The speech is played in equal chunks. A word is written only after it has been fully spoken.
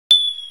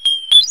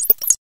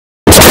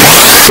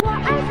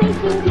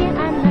I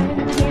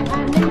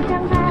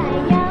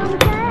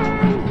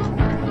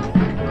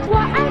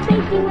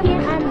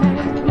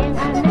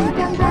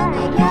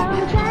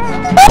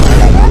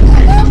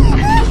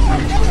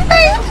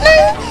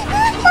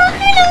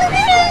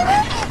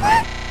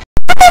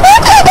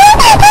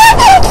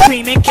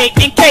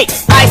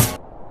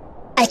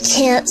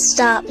can't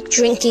stop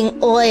drinking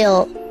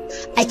oil.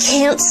 I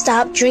can't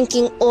stop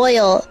drinking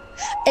oil.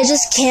 I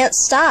just can't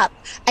stop.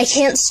 I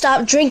can't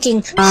stop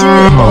drinking crude oil.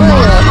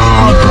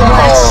 You can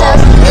wax stuff,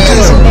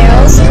 tons of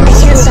barrels. I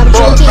can't stop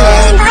drinking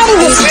it. I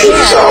just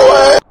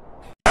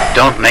can't.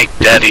 Don't make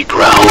daddy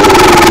growl.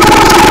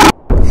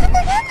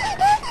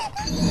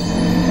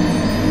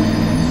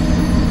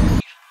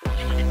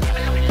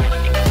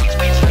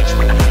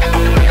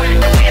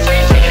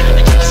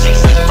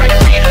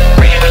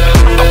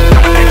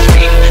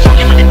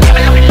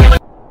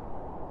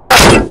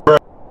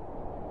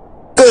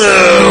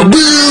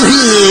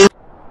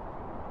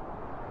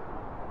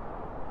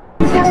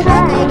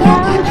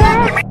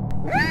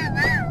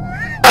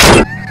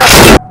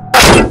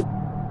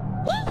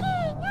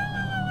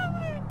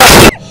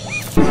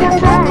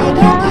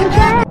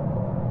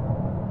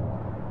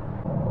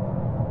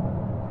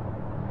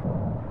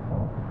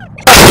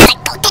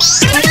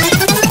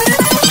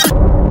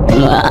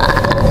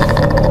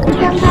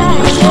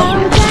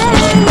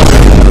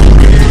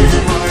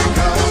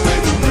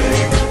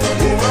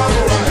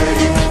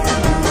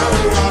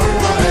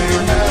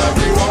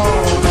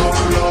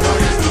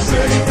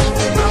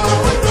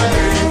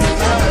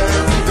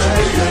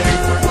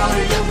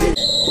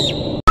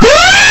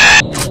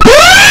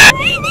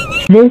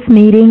 This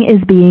meeting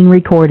is being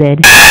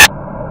recorded.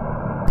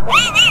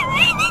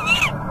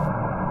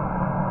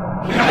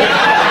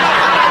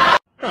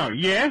 Oh,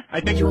 yeah?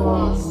 I think you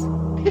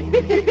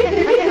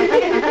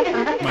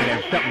might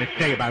have something to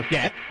say about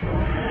that.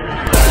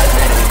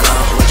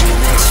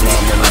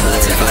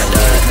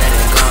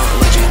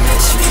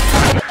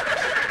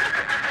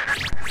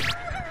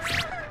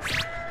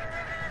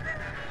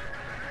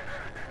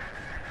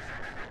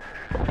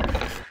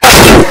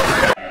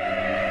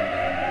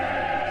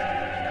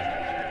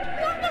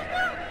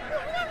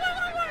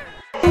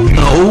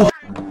 No.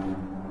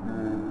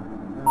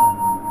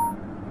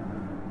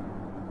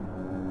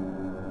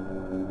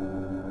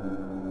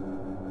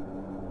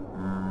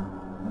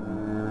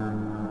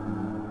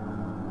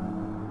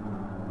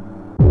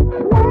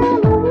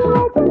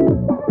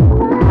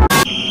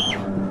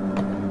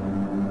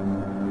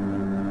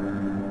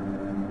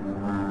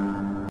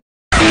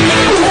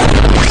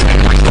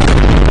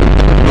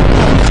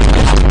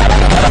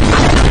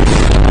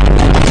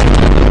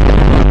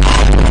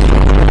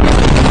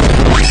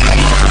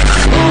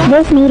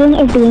 This meeting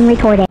is being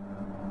recorded.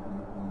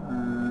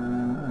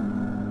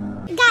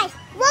 Guys,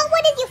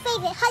 what is your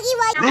favorite Huggy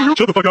Wuggy?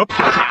 Shut the fuck up.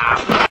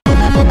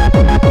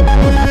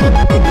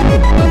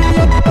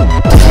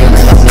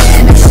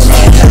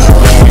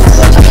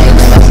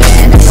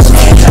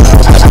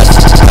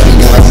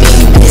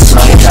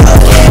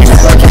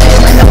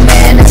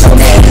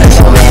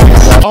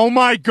 Oh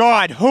my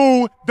god,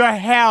 who the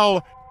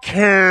hell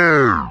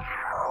cares?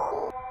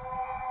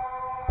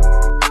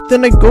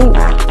 Then I go.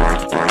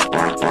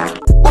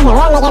 Oh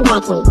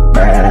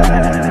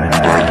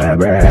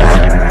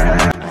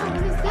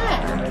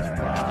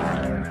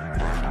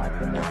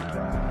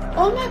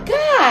my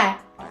god!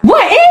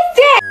 What is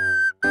that?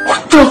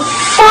 What the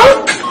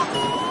fuck?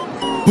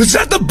 Was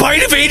that the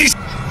bite of 80s?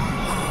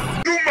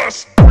 You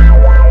must.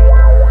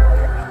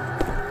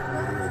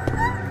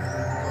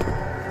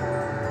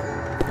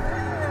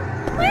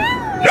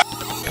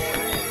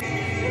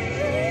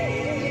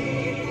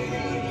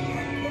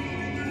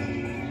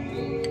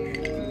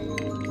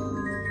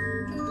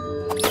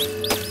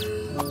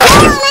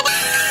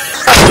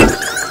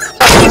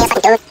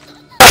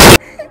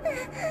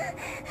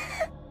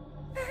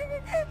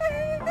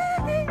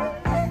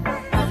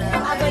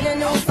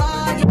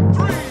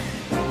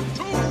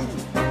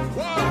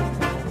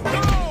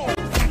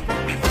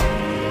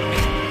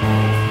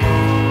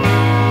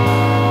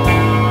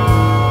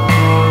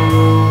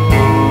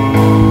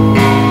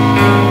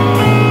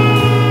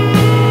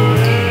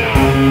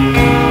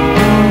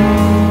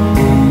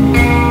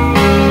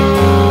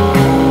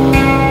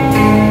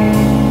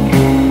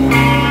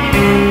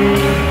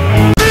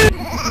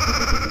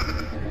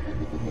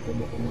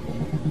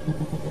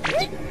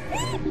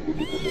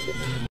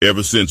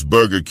 Ever since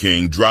Burger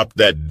King dropped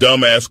that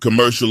dumbass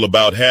commercial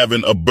about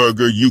having a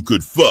burger you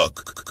could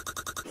fuck.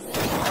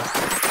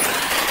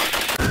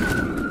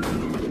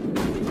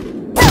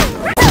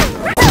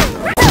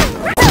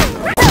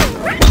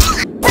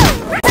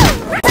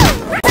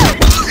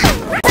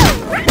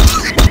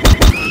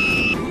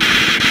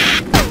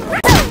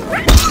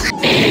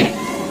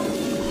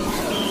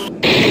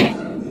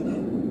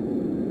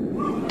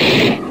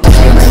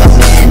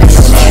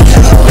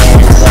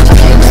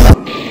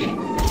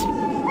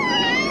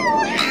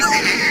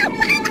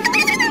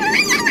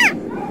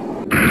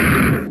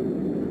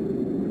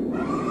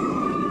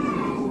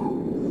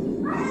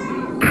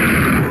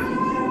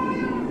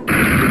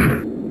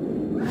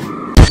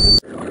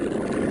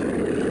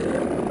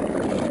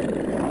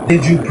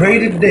 Did you pray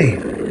today?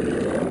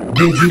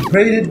 Did you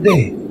pray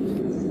today?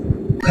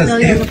 Cause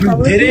if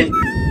you didn't,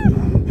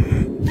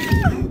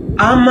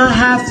 I'ma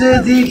have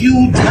to dig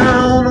you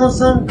down on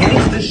some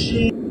gangster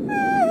shit.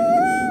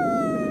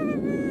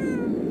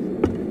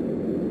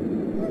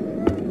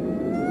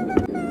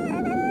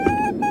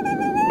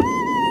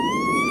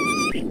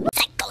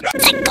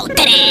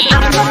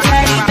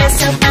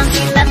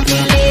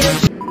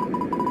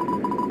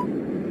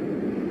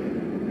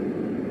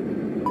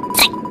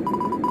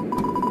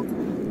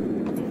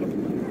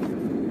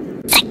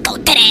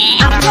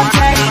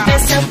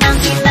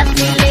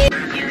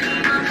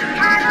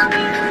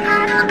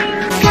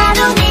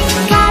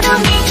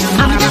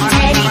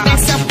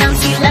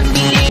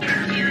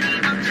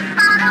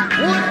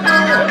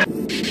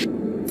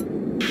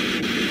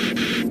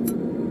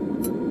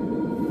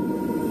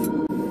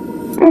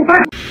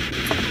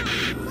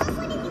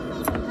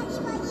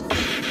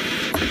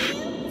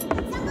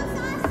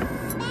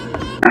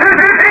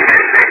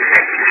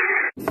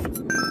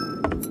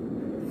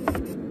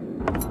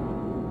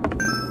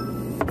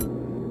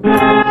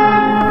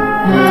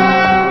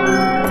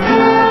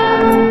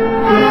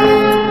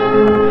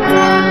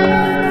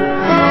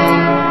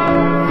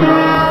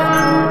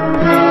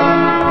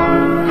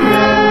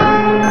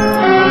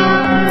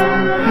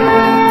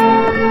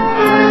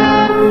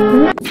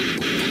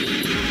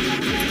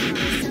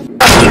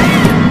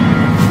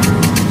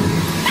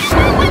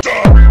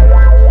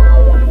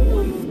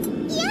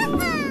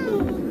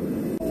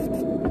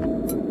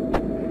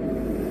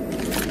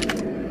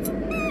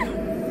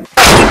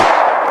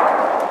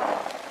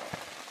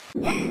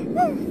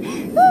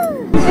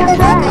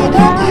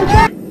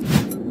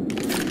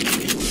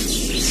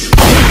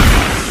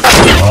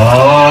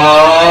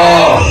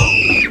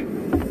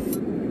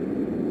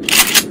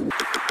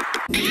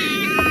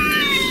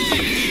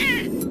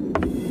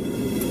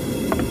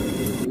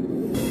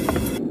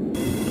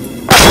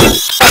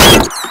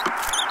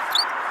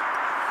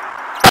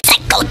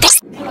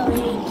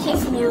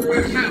 Kiss me on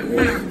my hot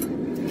mouth.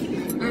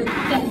 I'm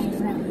feeling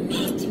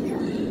romantical.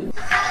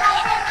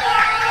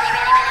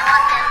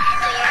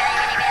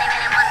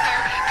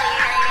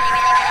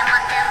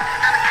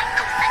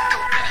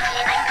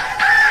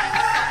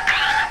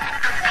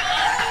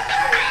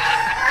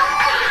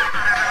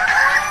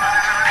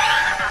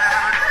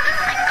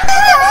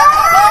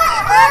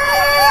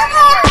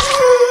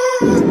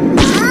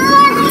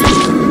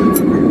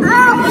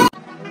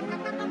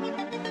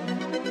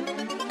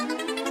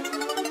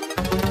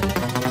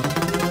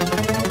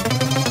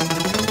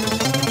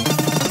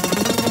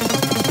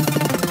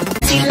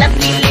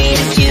 Lovely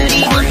little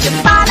cutie, won't you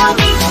follow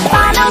me,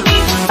 follow me,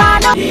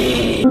 follow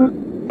me?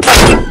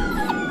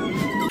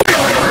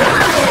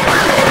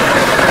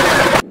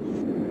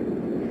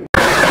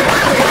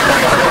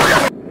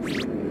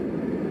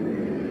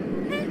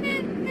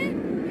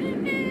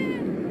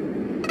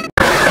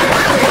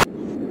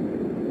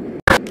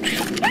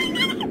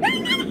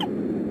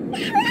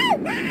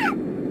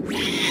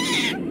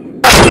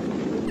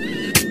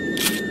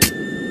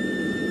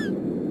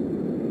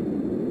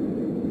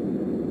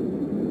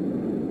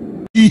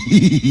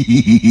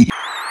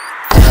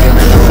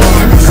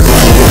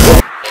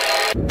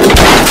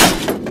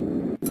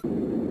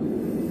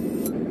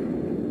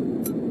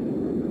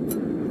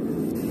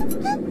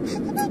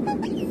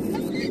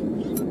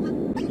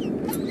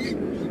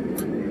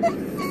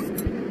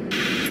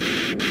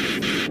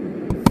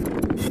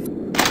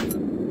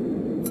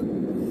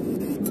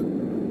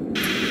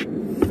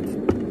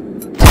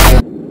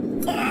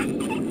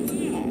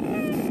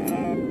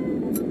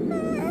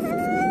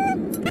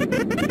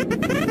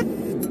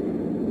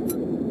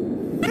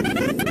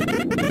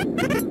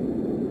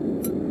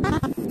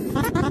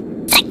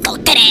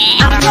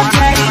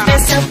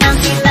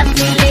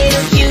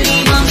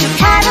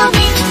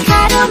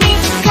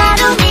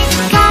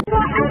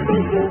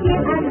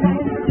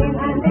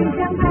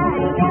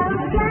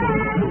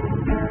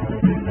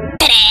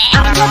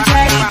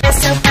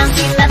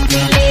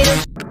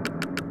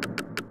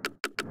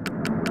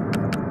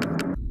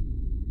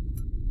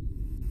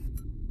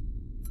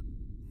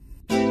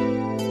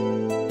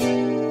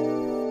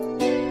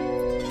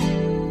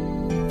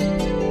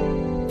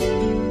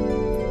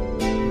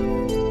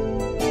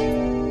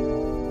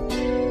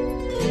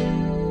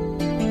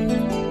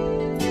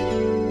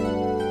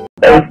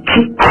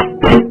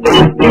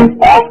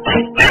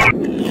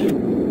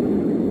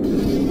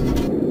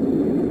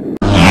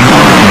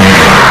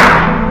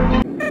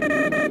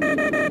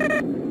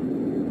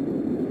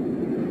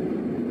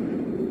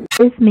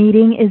 This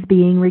meeting is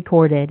being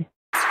recorded.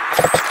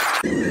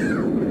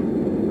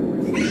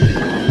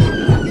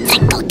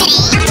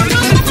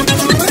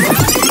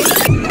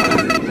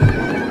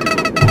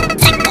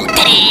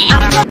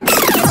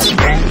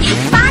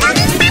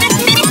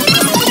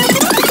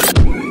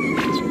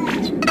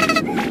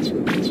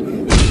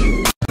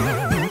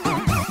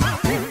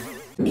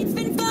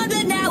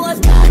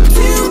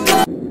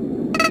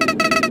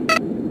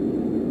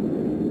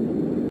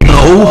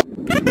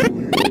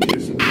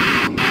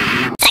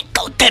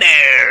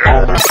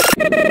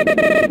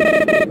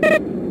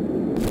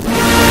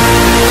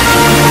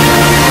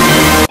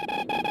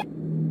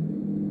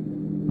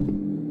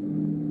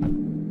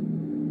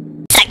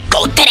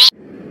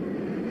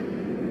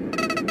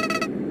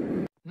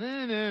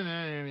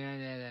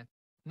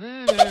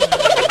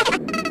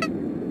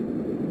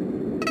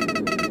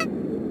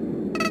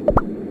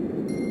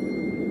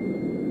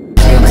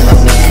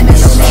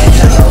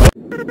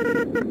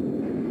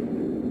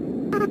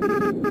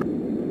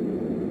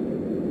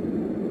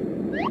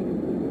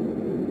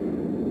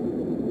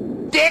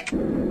 Dick!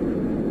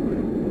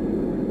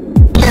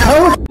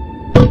 No.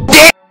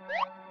 Dick!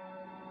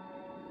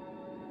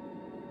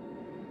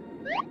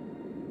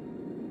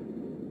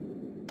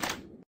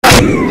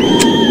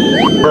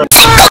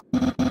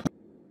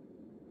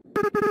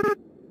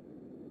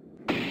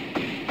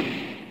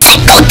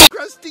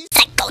 Crusty.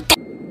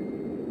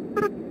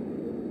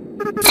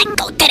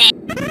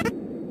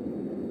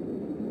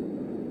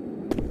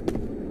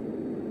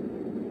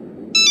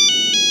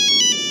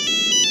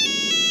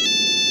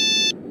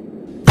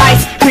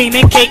 Ice cream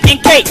and cake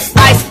and cake.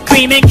 Ice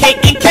cream and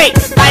cake and cake.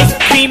 Ice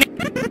cream.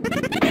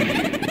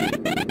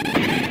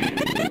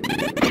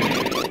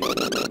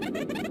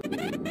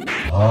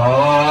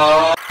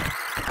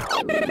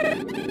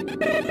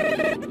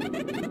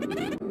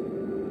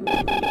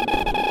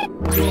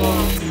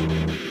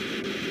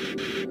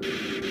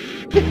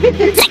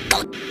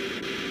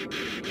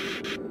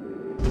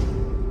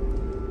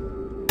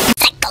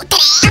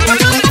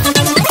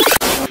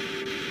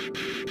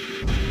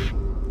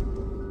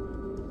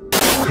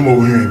 Come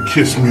over here and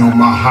kiss me on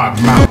my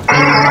hot mouth.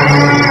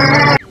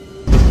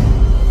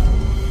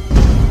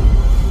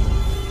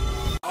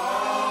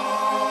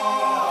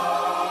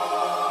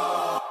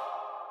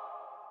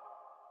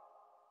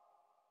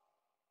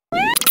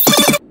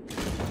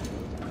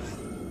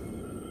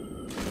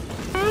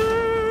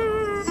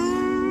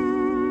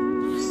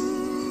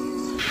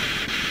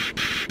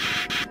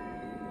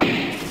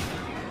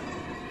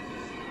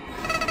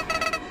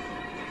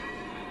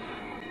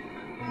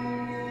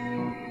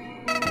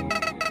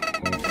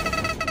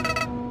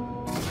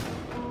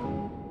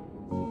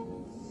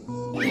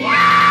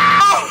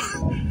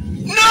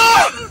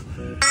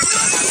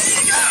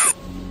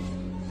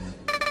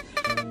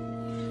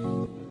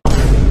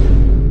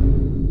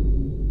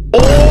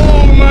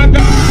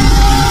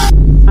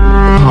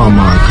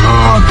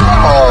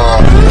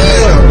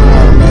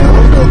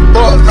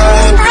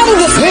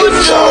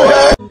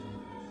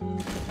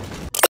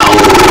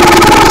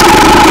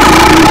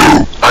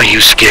 Are you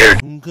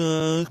scared?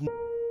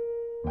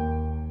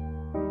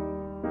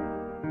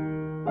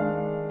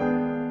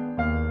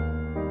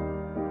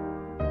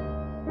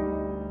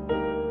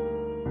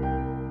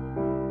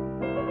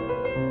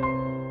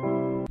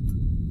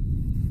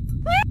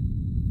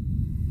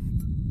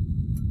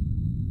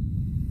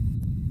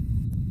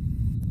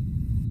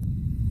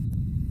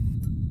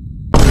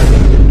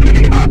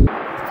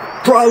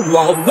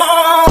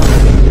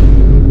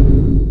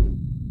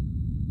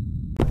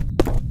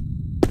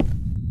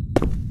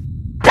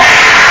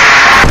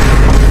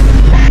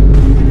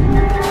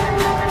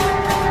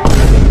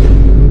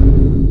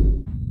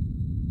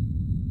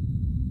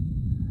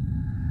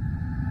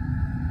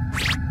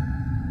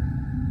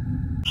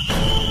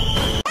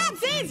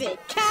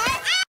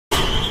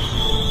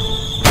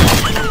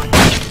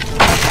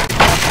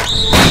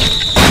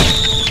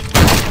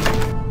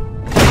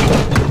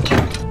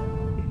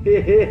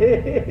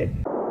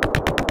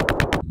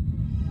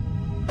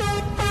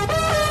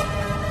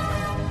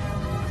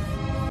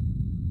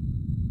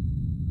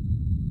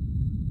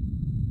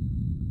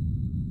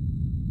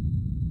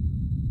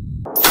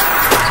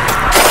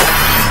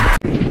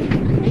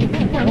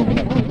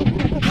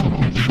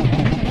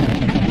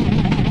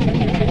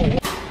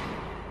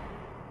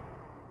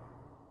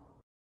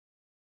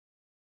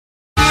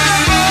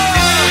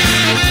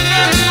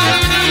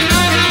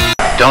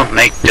 Don't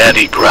make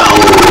Daddy growl.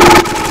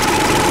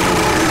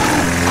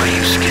 Are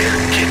you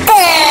scared, kid?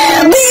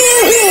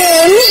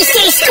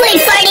 Mr.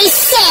 Squidfart is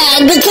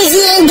sad because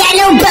he ain't got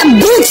no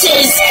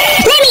babooches.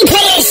 Let me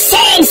play a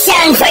sad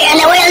song for you on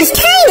the world's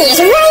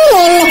tiniest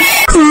violin.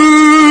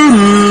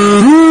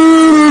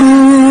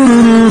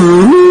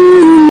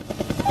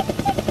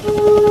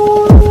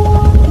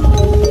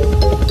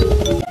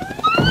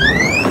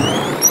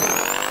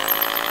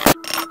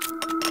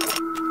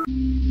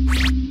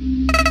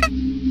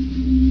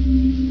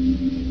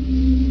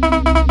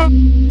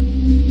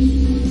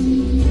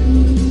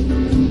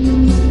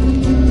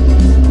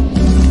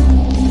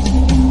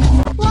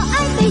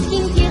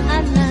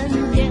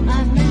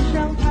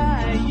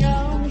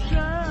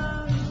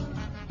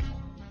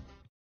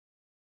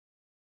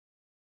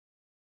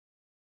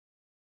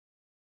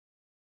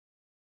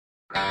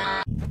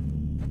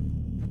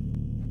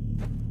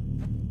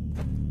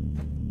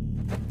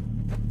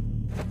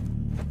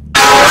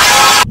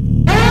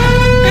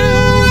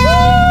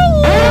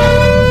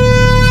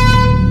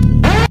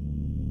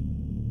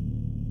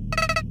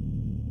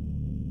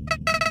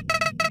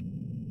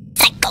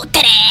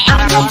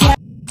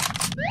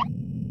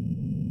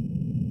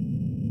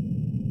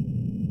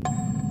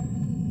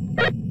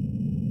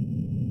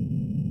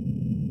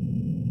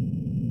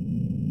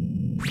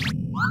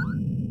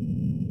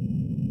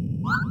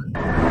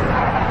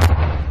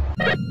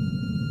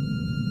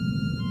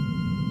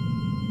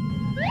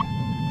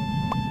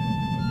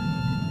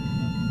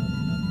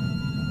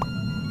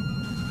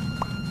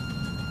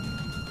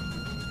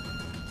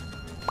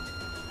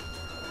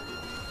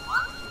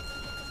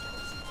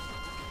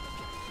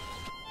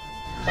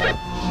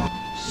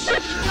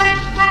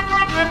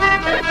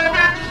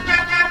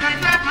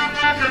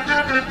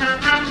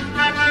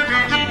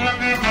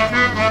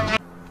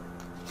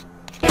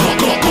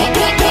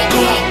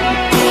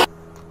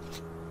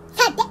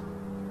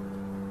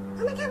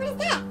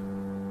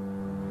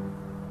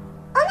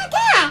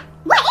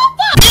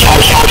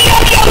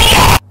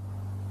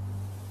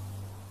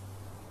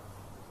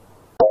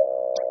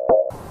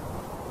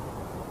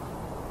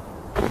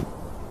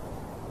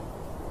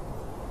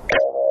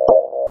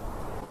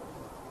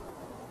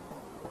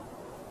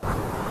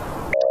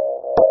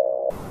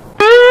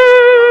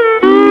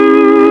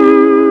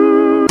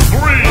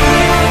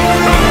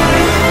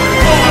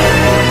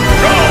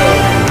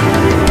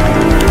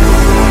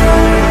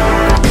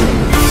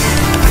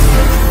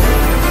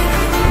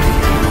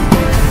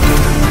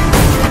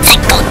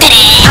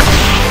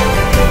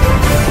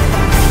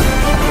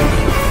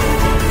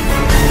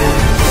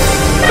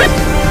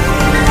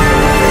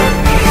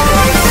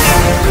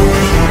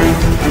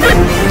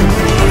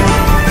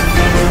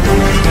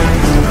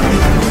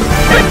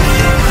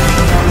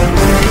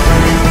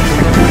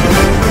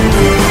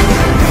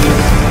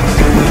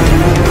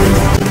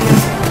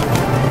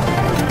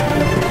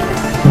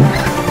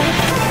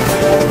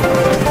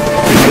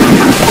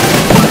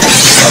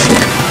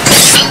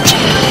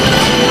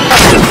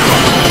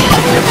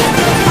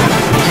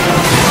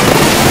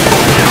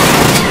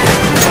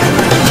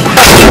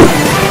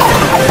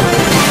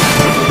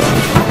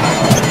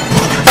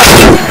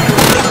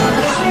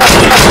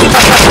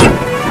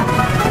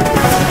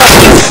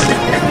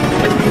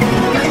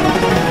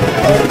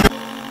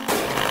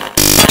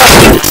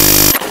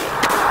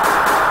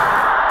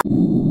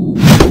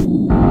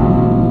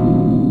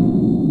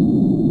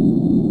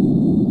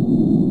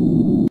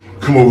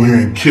 Come over here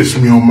and kiss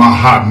me on my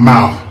hot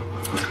mouth.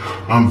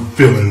 I'm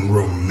feeling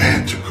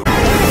romantical.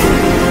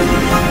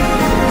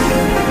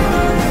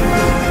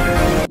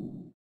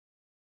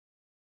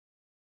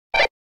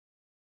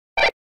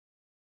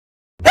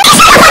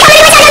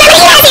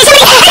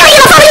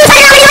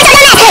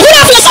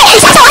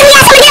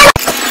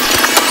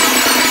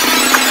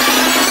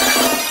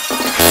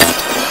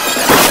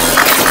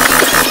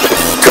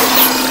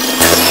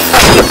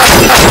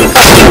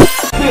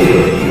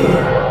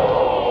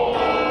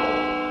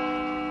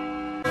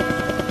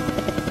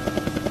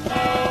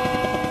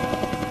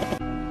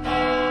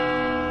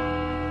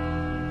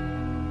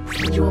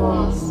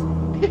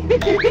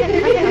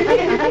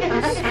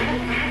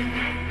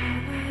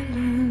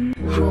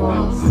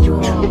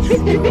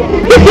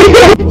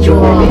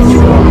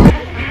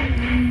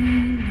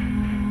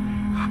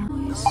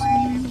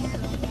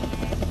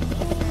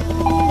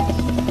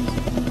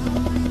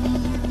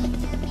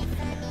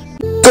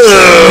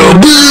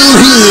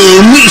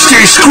 Mr.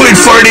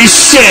 Squidfart is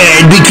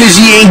sad because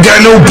he ain't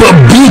got no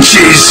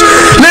babuches.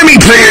 Let me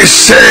play a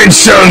sad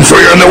song for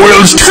you on the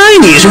world's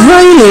tiniest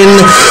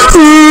violin.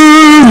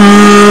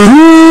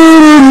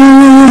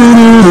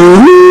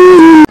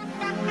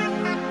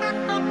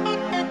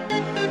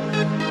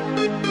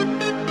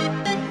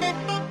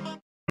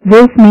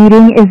 This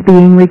meeting is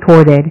being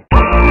recorded.